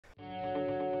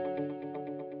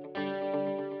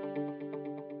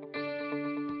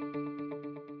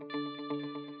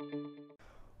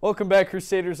Welcome back,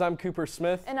 Crusaders. I'm Cooper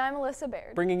Smith. And I'm Alyssa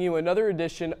Baird. Bringing you another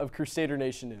edition of Crusader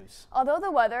Nation News. Although the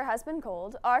weather has been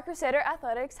cold, our Crusader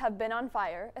athletics have been on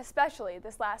fire, especially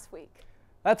this last week.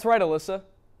 That's right, Alyssa.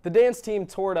 The dance team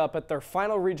tore it up at their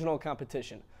final regional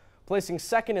competition, placing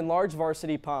second in large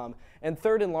varsity pom and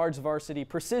third in large varsity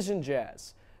precision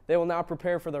jazz. They will now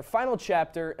prepare for their final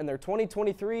chapter in their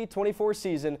 2023-24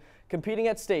 season, competing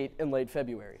at state in late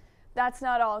February. That's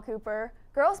not all, Cooper.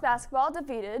 Girls basketball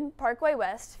defeated Parkway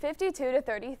West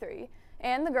 52-33,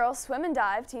 and the girls swim and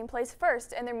dive team placed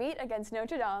first in their meet against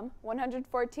Notre Dame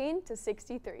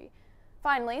 114-63.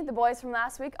 Finally, the boys from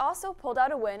last week also pulled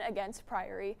out a win against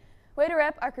Priory. Way to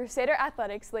rep our Crusader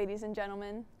athletics, ladies and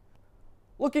gentlemen.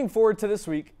 Looking forward to this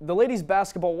week, the ladies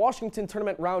basketball Washington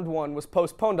Tournament Round 1 was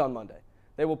postponed on Monday.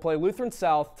 They will play Lutheran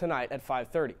South tonight at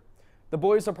 5:30. The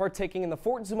boys are partaking in the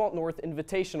Fort Zumwalt North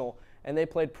Invitational, and they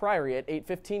played Priory at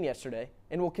 8:15 yesterday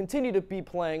and will continue to be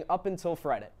playing up until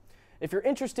Friday. If you're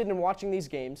interested in watching these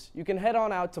games, you can head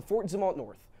on out to Fort Zumwalt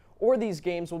North, or these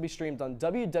games will be streamed on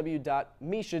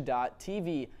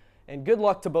www.misha.tv, and good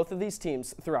luck to both of these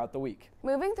teams throughout the week.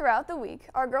 Moving throughout the week,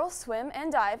 our girls swim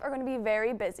and dive are going to be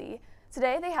very busy.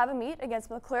 Today they have a meet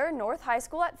against McClure North High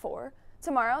School at 4.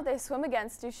 Tomorrow they swim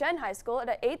against Duchesne High School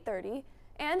at 8:30.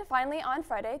 And finally on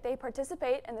Friday they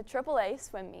participate in the AAA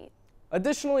swim meet.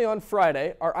 Additionally, on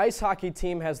Friday, our ice hockey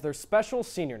team has their special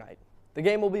senior night. The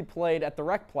game will be played at the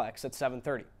Recplex at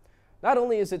 7:30. Not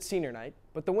only is it senior night,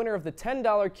 but the winner of the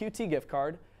 $10 QT gift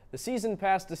card, the season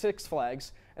pass to Six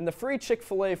Flags, and the free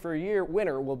Chick-fil-A for a year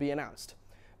winner will be announced.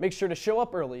 Make sure to show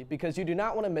up early because you do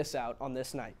not want to miss out on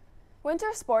this night.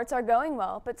 Winter sports are going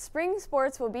well, but spring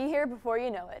sports will be here before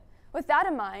you know it. With that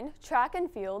in mind, track and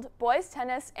field, boys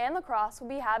tennis, and lacrosse will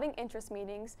be having interest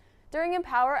meetings during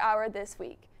Empower Hour this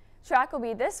week. Track will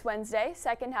be this Wednesday,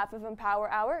 second half of Empower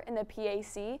Hour in the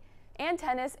PAC, and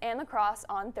tennis and lacrosse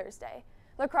on Thursday.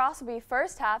 Lacrosse will be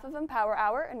first half of Empower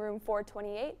Hour in room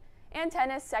 428, and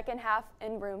tennis second half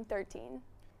in room 13.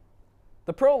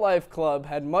 The Pro-Life Club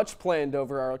had much planned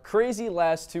over our crazy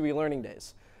last 2 e-learning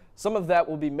days. Some of that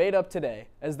will be made up today,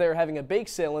 as they're having a bake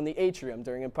sale in the atrium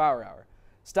during Empower Hour.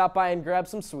 Stop by and grab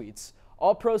some sweets.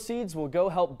 All proceeds will go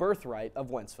help Birthright of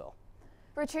Wentzville.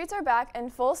 Retreats are back in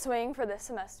full swing for this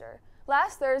semester.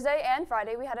 Last Thursday and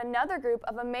Friday, we had another group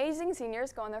of amazing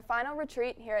seniors go on their final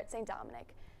retreat here at St.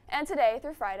 Dominic. And today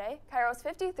through Friday, Kairos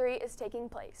 53 is taking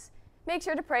place. Make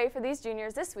sure to pray for these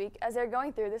juniors this week as they're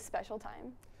going through this special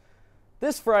time.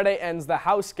 This Friday ends the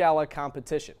House Gala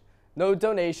competition. No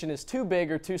donation is too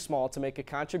big or too small to make a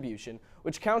contribution,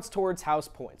 which counts towards house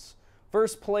points.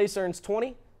 First place earns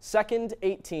 20, second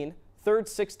 18, third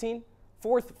 16,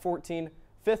 fourth 14,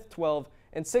 fifth 12,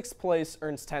 and sixth place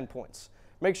earns 10 points.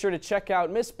 Make sure to check out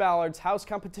Miss Ballard's house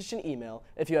competition email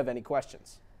if you have any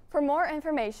questions. For more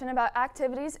information about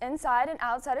activities inside and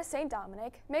outside of St.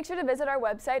 Dominic, make sure to visit our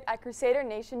website at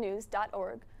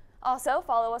crusadernationnews.org. Also,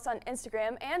 follow us on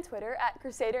Instagram and Twitter at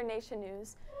Crusader Nation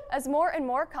News, as more and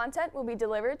more content will be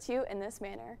delivered to you in this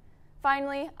manner.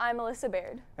 Finally, I'm Alyssa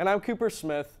Baird. And I'm Cooper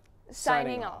Smith.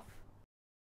 Signing off.